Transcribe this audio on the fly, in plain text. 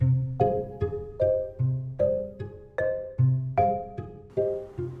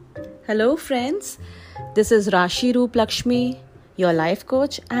Hello, friends. This is Rashi Roop Lakshmi, your life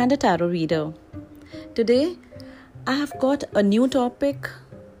coach and a tarot reader. Today, I have got a new topic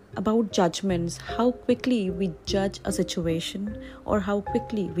about judgments, how quickly we judge a situation or how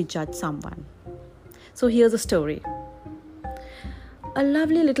quickly we judge someone. So, here's a story. A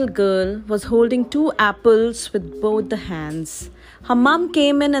lovely little girl was holding 2 apples with both the hands. Her mum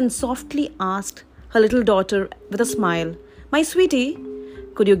came in and softly asked her little daughter with a smile, "My sweetie,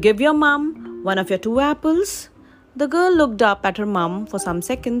 could you give your mum one of your 2 apples?" The girl looked up at her mum for some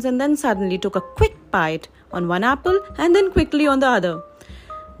seconds and then suddenly took a quick bite on one apple and then quickly on the other.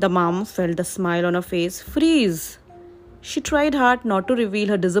 The mum felt the smile on her face freeze. She tried hard not to reveal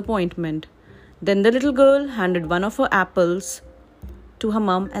her disappointment. Then the little girl handed one of her apples to her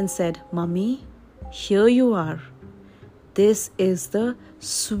mum and said, "Mummy, here you are. This is the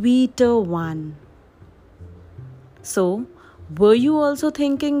sweeter one." So, were you also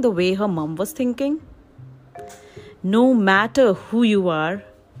thinking the way her mum was thinking? No matter who you are,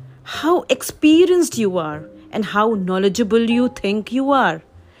 how experienced you are, and how knowledgeable you think you are,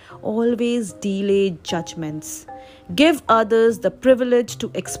 always delay judgments. Give others the privilege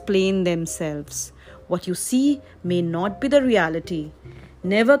to explain themselves. What you see may not be the reality.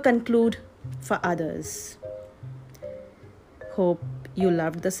 Never conclude for others. Hope you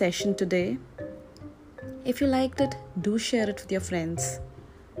loved the session today. If you liked it, do share it with your friends.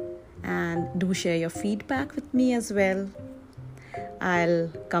 And do share your feedback with me as well. I'll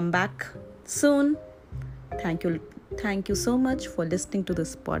come back soon. Thank you so much for listening to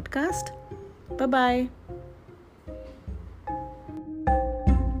this podcast. Bye-bye.